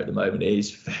around there at the moment. It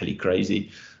is fairly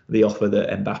crazy. The offer that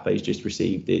Mbappe's just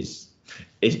received is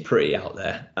pretty out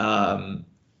there. I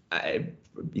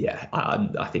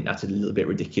think that's a little bit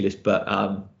ridiculous, but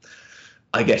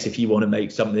I guess if you want to make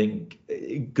something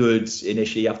good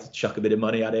initially, you have to chuck a bit of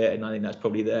money at it, and I think that's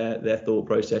probably their thought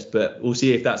process. But we'll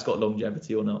see if that's got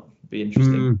longevity or not. It'll be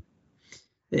interesting.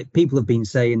 People have been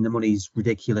saying the money's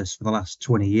ridiculous for the last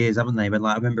 20 years, haven't they? But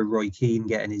like, I remember Roy Keane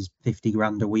getting his 50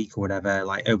 grand a week or whatever,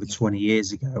 like over 20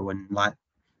 years ago. And like,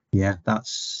 it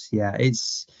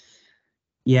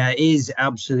is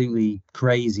absolutely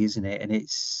crazy, isn't it? And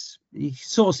you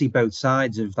sort of see both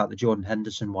sides of like the Jordan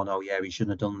Henderson one. Oh yeah, he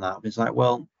shouldn't have done that. But it's like,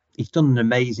 well, he's done an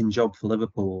amazing job for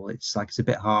Liverpool. It's a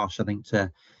bit harsh, I think, to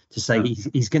say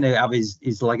he's going to have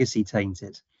his legacy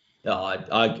tainted. No,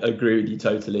 I agree with you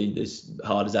totally. As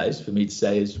hard as that is for me to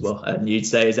say as well, and you'd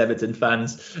say as Everton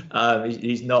fans,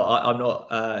 he's not. I'm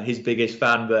not his biggest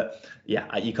fan, but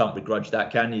yeah, you can't begrudge that,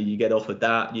 can you? You get offered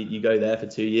that, you go there for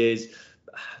 2 years,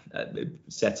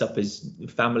 set up his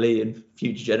family and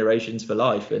future generations for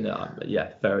life, and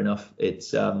fair enough.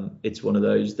 It's one of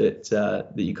those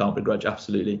that you can't begrudge,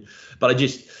 absolutely. But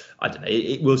I don't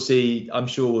know. We'll see. I'm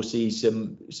sure we'll see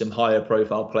some higher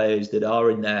profile players that are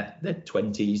in their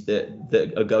 20s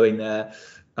that are going there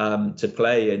to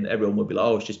play, and everyone will be like,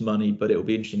 oh, it's just money. But it will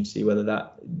be interesting to see whether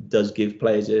that does give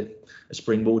players a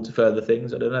springboard to further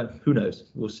things. I don't know. Who knows?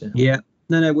 We'll see. Yeah.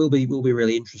 No, will be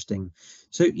really interesting.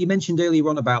 So you mentioned earlier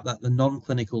on about the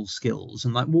non-clinical skills,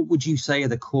 and like, what would you say are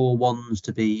the core ones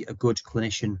to be a good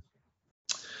clinician?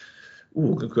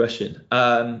 Oh, good question.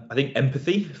 I think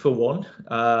empathy for one.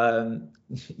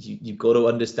 You've got to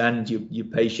understand your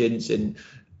patients and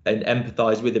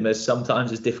empathise with them, as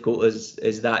sometimes as difficult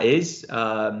as that is.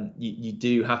 You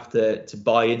do have to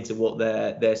buy into what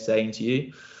they're saying to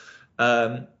you.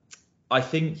 I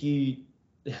think you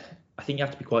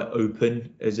have to be quite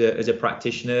open as a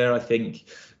practitioner. I think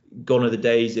gone are the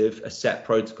days of a set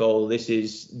protocol. This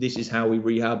is how we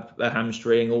rehab a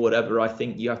hamstring or whatever. I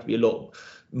think you have to be a lot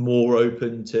more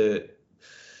open to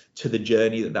the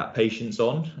journey that patient's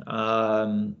on,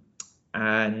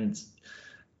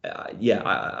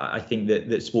 I think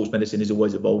that sports medicine is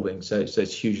always evolving, so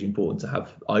it's hugely important to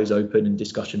have eyes open and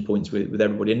discussion points with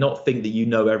everybody, and not think that you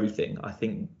know everything. I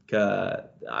think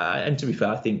and to be fair,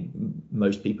 I think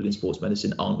most people in sports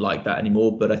medicine aren't like that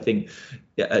anymore, but I think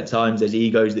at times there's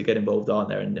egos that get involved, aren't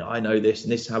there? And I know this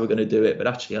and this is how we're going to do it, but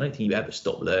actually I don't think you ever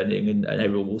stop learning, and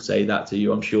everyone will say that to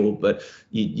you, I'm sure, but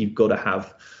you've got to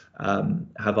have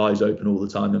eyes open all the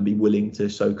time and be willing to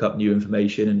soak up new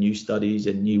information and new studies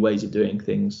and new ways of doing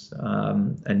things,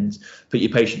 and put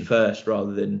your patient first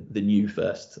rather than you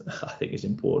first. I think is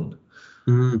important.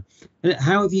 And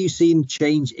how have you seen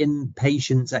change in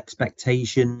patients'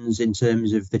 expectations in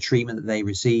terms of the treatment that they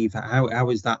receive? How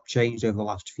has that changed over the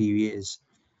last few years?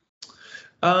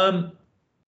 I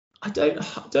don't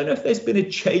know if there's been a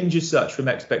change as such from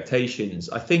expectations.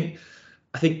 I think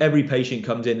every patient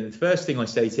comes in, and the first thing I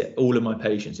say to all of my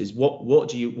patients is,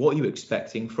 what are you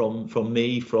expecting from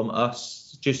me, from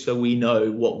us, just so we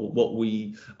know what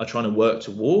we are trying to work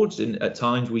towards. And at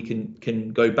times we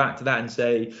can go back to that and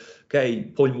say, okay,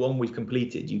 point 1 we've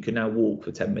completed, you can now walk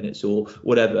for 10 minutes or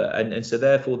whatever. And so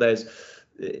therefore there's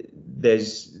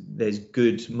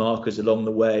good markers along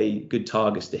the way, good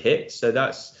targets to hit. So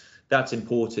that's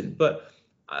important. But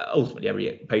ultimately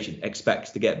every patient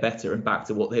expects to get better and back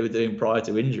to what they were doing prior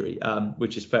to injury,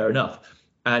 which is fair enough.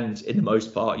 And in the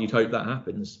most part, you'd hope that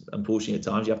happens. Unfortunately, at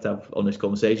times you have to have honest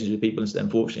conversations with people and say,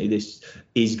 unfortunately, this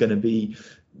is going to be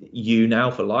you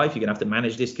now for life. You're going to have to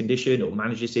manage this condition or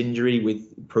manage this injury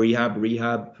with prehab,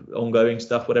 rehab, ongoing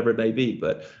stuff, whatever it may be.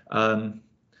 But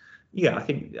yeah,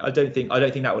 I don't think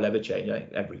that will ever change.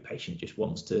 Every patient just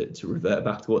wants to revert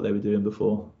back to what they were doing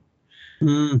before.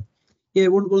 Yeah,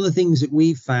 one of the things that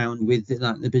we've found with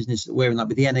the business that we're in, like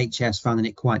with the NHS, finding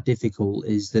it quite difficult,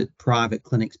 is that private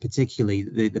clinics, particularly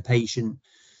the patient,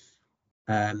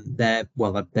 they're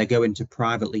going to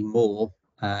privately more,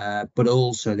 but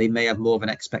also they may have more of an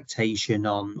expectation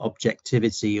on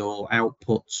objectivity or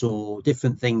outputs or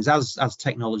different things as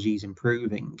technology is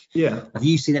improving. Yeah. Have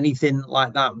you seen anything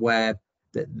like that where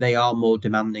they are more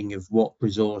demanding of what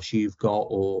resource you've got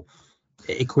or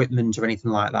equipment or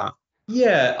anything like that?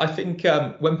 Yeah, I think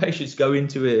when patients go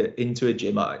into a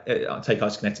gym, I take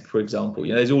Isokinetic for example.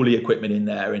 There's all the equipment in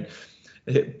there, and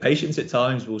patients at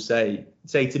times will say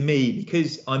to me,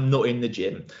 because I'm not in the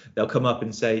gym, they'll come up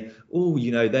and say, oh,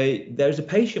 there's a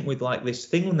patient with like this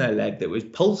thing on their leg that was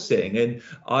pulsing, and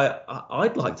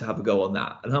I'd like to have a go on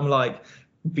that. And I'm like,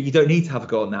 but you don't need to have a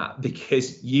go on that,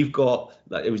 because you've got,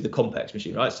 like, it was the complex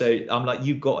machine, right? So I'm like,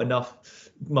 you've got enough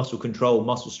muscle control,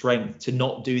 muscle strength to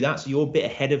not do that. So you're a bit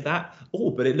ahead of that.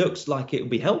 Oh, but it looks like it would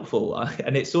be helpful.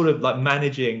 And it's sort of like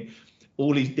managing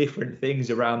all these different things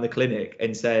around the clinic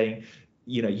and saying,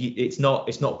 it's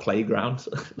not playground.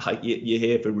 Like you're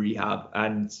here for rehab,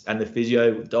 and the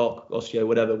physio, doc, osteo,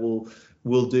 whatever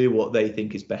will do what they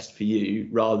think is best for you,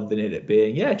 rather than it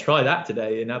being, yeah, try that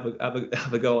today and have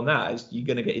a go on that, as you're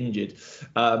going to get injured.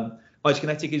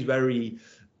 Isokinetic is very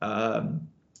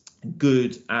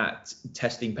good at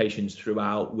testing patients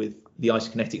throughout with the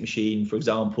Isokinetic machine, for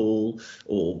example,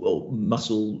 or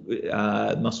muscle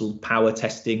power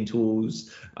testing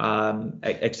tools,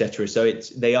 etc. So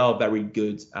they are very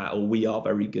good at, or we are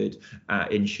very good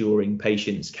at ensuring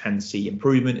patients can see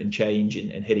improvement and change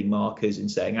and hitting markers and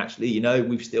saying, actually,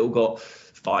 we've still got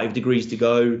 5 degrees to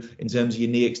go in terms of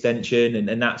your knee extension,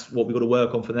 and that's what we've got to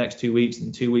work on for the next 2 weeks.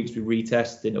 In 2 weeks we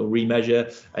retest and or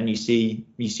remeasure, and you see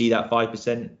that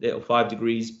 5% or 5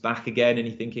 degrees back again, and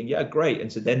you're thinking, yeah, great.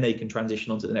 And so then they can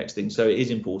transition on to the next thing. So it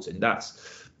is important.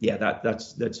 That's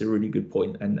a really good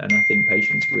point, and I think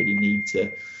patients really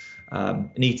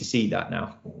need to see that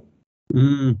now.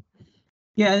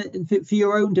 Yeah, for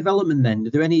your own development then, are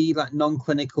there any like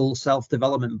non-clinical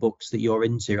self-development books that you're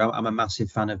into? I'm a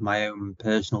massive fan of my own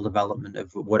personal development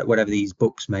of whatever these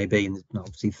books may be, and there's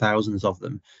obviously thousands of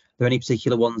them. Are there any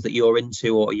particular ones that you're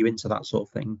into, or are you into that sort of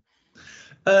thing?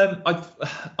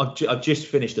 I've just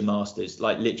finished a master's,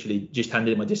 like literally just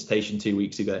handed in my dissertation 2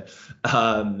 weeks ago,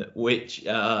 which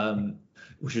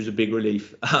was a big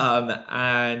relief.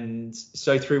 And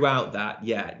so throughout that,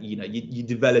 you're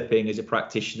developing as a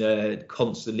practitioner,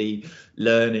 constantly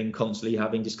learning, constantly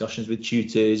having discussions with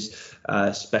tutors,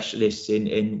 specialists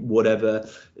in whatever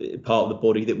part of the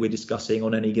body that we're discussing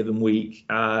on any given week.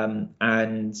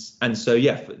 And so,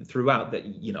 throughout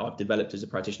that, I've developed as a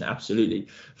practitioner, absolutely.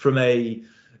 From a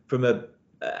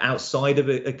outside of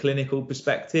a clinical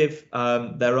perspective,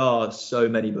 there are so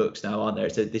many books now, aren't there?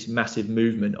 It's this massive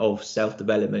movement of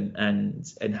self-development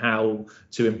and how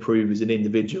to improve as an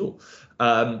individual.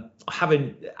 I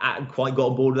haven't quite got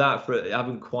on board with that. I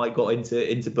haven't quite got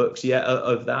into books yet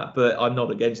of that, but I'm not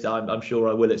against it. I'm sure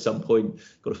I will at some point.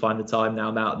 Got to find the time now.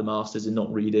 I'm out of the masters and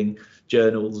not reading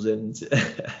journals and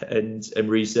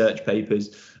research papers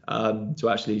to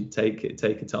actually take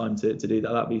a time to do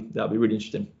that. That'd be really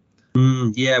interesting.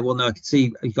 Yeah, well, no, I can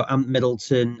see you've got Ant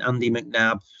Middleton, Andy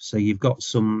McNabb. So you've got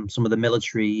some of the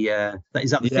military.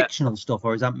 Is that the fictional stuff,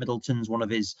 or is Ant Middleton's one of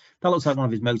his? That looks like one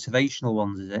of his motivational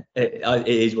ones, is it? It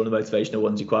is one of the motivational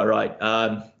ones. You're quite right.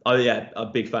 I'm a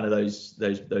big fan of those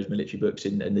military books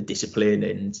and the discipline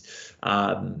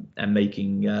and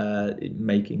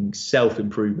making self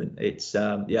improvement.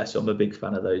 So I'm a big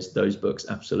fan of those books.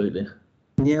 Absolutely.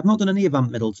 Yeah, I've not done any of Ant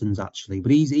Middleton's actually,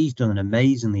 but he's done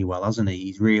amazingly well, hasn't he?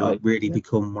 He's really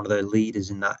become one of the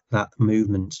leaders in that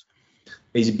movement.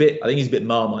 I think he's a bit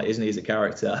Marmite, isn't he, as a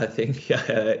character? I think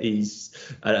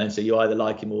and so you either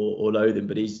like him or loathe him,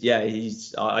 but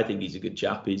I think he's a good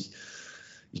chap. He's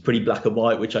pretty black and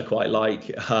white, which I quite like.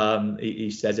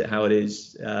 He says it how it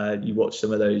is. You watch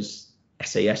some of those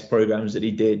SAS programs that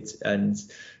he did, and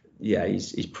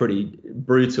he's pretty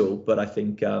brutal, but I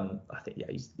think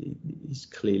he's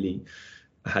clearly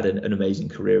had an amazing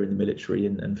career in the military,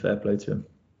 and fair play to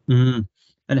him.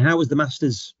 And how was the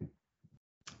Masters?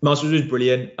 Masters was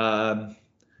brilliant.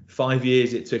 5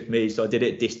 years it took me, so I did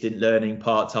it distant learning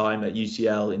part-time at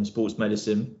UCL in sports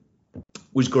medicine.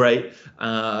 was great.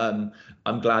 I'm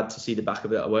glad to see the back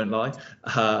of it, I won't lie.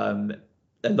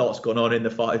 A lot's gone on in the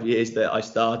 5 years that I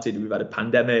started. We've had a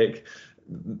pandemic,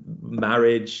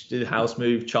 marriage, house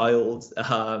move, child.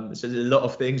 So there's a lot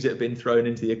of things that have been thrown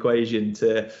into the equation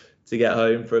to get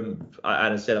home from.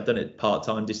 And I said, I've done it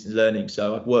part-time distance learning,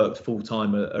 so I've worked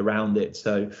full-time around it.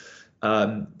 So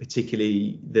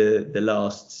particularly the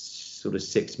last sort of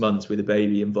 6 months with a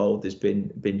baby involved has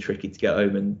been tricky to get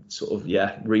home and sort of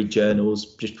read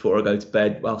journals just before I go to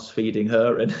bed whilst feeding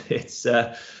her, and it's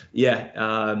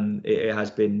it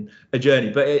has been a journey,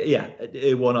 but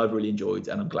one I've really enjoyed,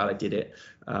 and I'm glad I did it.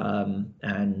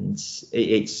 And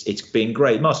it's been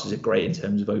great. Masters are great in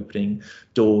terms of opening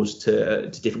doors to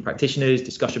different practitioners,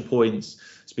 discussion points,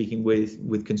 speaking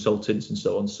with consultants and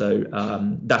so on. So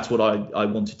that's what I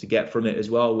wanted to get from it as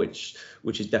well, which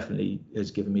is definitely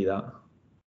has given me that.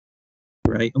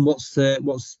 Great. And what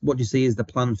do you see as the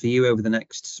plan for you over the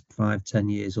next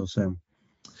 5-10 years or so?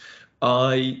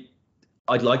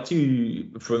 I'd like to,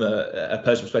 from a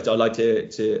personal perspective, I'd like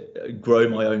to grow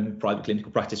my own private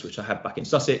clinical practice, which I have back in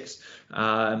Sussex.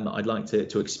 I'd like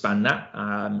to expand that.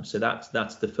 So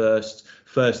that's the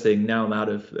first thing. Now I'm out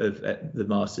of the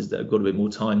masters, that I've got a bit more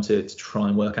time to try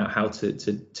and work out how to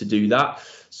do that.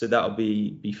 So that'll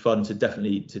be fun to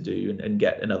definitely to do, and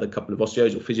get another couple of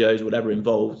osteos or physios or whatever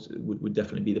involved would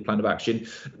definitely be the plan of action.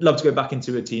 Love to go back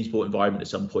into a team sport environment at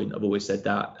some point. I've always said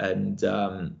that, and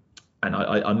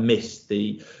I missed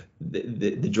the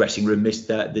dressing room, missed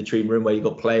the treatment room where you've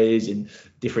got players and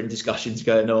different discussions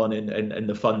going on, and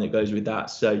the fun that goes with that.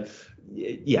 So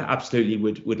yeah, absolutely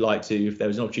would like to, if there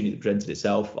was an opportunity that presented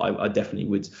itself, I definitely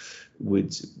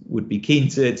would be keen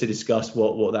to discuss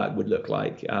what that would look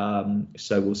like.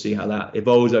 So we'll see how that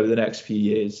evolves over the next few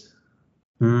years.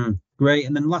 Great.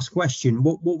 And then last question,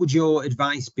 what would your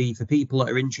advice be for people that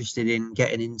are interested in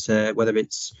getting into, whether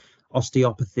it's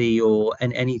osteopathy or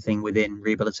anything within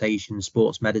rehabilitation,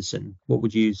 sports medicine? What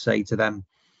would you say to them?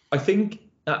 I think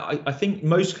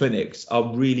most clinics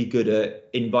are really good at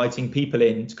inviting people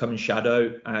in to come and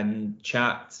shadow and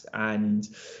chat and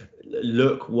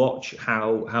watch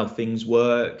how things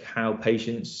work, how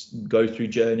patients go through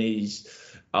journeys.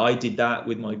 I did that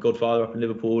with my godfather up in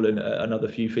Liverpool and another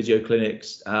few physio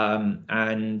clinics,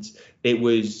 and that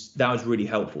was really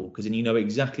helpful, because then you know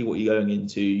exactly what you're going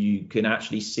into. You can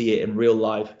actually see it in real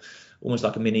life, almost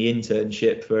like a mini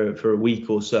internship for a week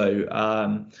or so.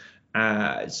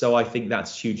 So I think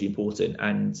that's hugely important,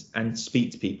 and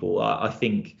speak to people. I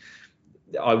think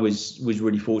I was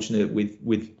really fortunate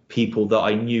with people that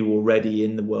I knew already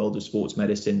in the world of sports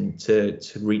medicine to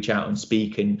reach out and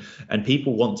speak, and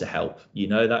people want to help. You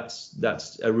know,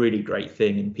 that's a really great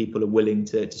thing, and people are willing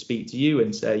to speak to you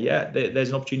and say, there's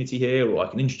an opportunity here, or I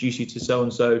can introduce you to so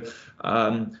and so.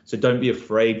 So don't be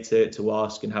afraid to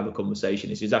ask and have a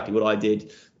conversation. It's exactly what I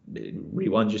did.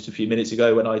 Rewind just a few minutes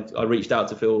ago when I reached out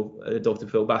to Dr.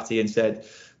 Phil Batty and said,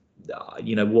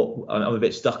 I'm a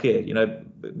bit stuck here.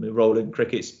 Rolling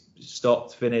cricket's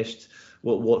stopped, finished.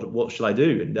 What shall I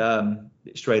do? And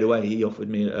straight away he offered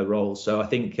me a role. So I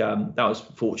think that was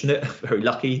fortunate, very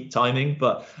lucky timing.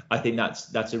 But I think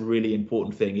that's a really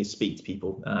important thing, is speak to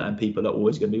people, and people are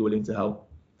always going to be willing to help.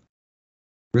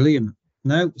 Brilliant.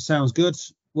 No, sounds good.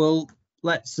 Well,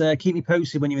 let's keep me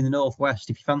posted when you're in the Northwest.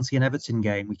 If you fancy an Everton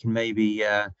game, we can maybe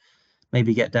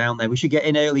get down there. We should get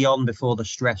in early on before the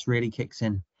stress really kicks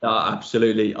in.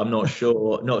 Absolutely. I'm not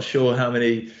sure how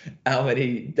many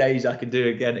days I can do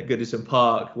again at Goodison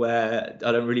Park, where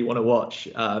I don't really want to watch.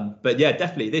 But yeah,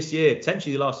 definitely this year,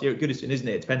 potentially the last year at Goodison, isn't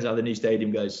it? It depends how the new stadium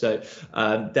goes. So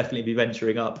definitely be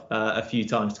venturing up a few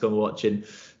times to come and watch, and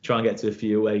try and get to a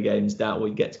few away games down. We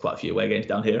get to quite a few away games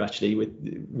down here actually,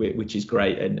 which is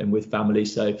great, and with family.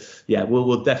 So yeah,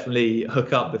 we'll definitely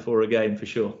hook up before a game for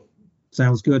sure.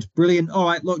 Sounds good. Brilliant. All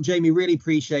right. Look, Jamie, really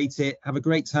appreciate it. Have a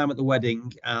great time at the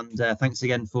wedding, and thanks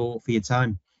again for your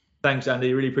time. Thanks,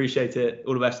 Andy. Really appreciate it.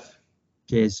 All the best.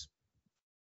 Cheers.